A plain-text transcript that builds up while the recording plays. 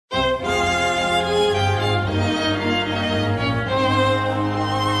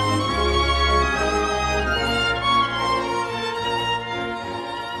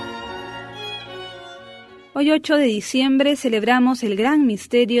Hoy 8 de diciembre celebramos el gran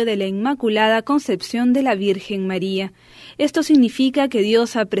misterio de la Inmaculada Concepción de la Virgen María. Esto significa que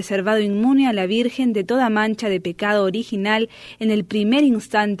Dios ha preservado inmune a la Virgen de toda mancha de pecado original en el primer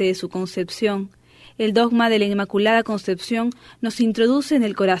instante de su concepción. El dogma de la Inmaculada Concepción nos introduce en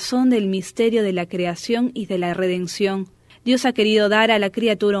el corazón del misterio de la creación y de la redención. Dios ha querido dar a la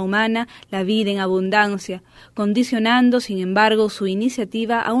criatura humana la vida en abundancia, condicionando, sin embargo, su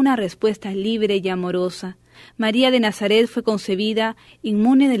iniciativa a una respuesta libre y amorosa. María de Nazaret fue concebida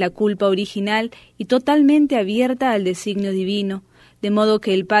inmune de la culpa original y totalmente abierta al designio divino, de modo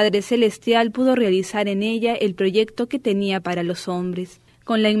que el Padre Celestial pudo realizar en ella el proyecto que tenía para los hombres.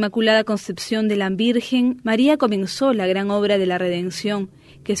 Con la Inmaculada Concepción de la Virgen, María comenzó la gran obra de la redención,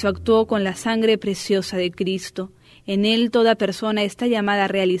 que se actuó con la sangre preciosa de Cristo. En él toda persona está llamada a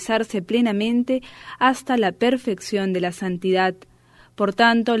realizarse plenamente hasta la perfección de la santidad. Por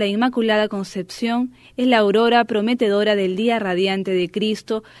tanto, la Inmaculada Concepción es la aurora prometedora del día radiante de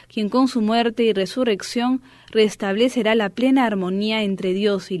Cristo, quien con su muerte y resurrección restablecerá la plena armonía entre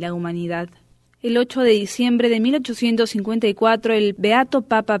Dios y la humanidad. El 8 de diciembre de 1854, el beato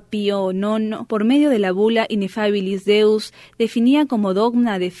Papa Pío IX, por medio de la bula Ineffabilis Deus, definía como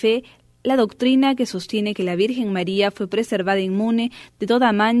dogma de fe la doctrina que sostiene que la Virgen María fue preservada inmune de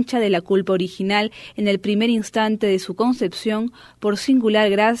toda mancha de la culpa original en el primer instante de su concepción por singular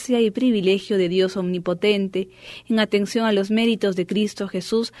gracia y privilegio de Dios omnipotente, en atención a los méritos de Cristo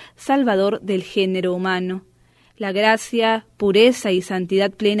Jesús, Salvador del género humano. La gracia, pureza y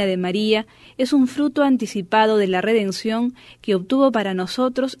santidad plena de María es un fruto anticipado de la redención que obtuvo para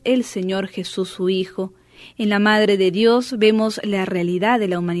nosotros el Señor Jesús su Hijo. En la Madre de Dios vemos la realidad de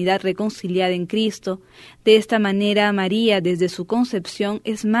la humanidad reconciliada en Cristo. De esta manera, María, desde su concepción,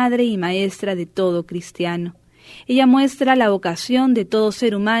 es madre y maestra de todo cristiano. Ella muestra la vocación de todo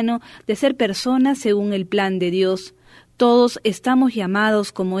ser humano de ser persona según el plan de Dios. Todos estamos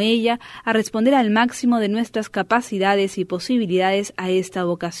llamados, como ella, a responder al máximo de nuestras capacidades y posibilidades a esta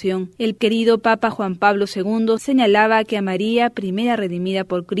vocación. El querido Papa Juan Pablo II señalaba que a María, primera redimida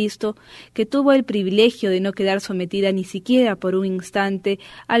por Cristo, que tuvo el privilegio de no quedar sometida ni siquiera por un instante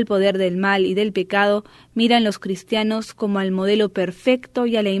al poder del mal y del pecado, miran los cristianos como al modelo perfecto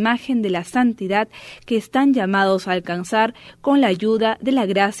y a la imagen de la santidad que están llamados a alcanzar con la ayuda de la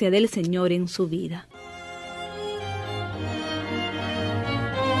gracia del Señor en su vida.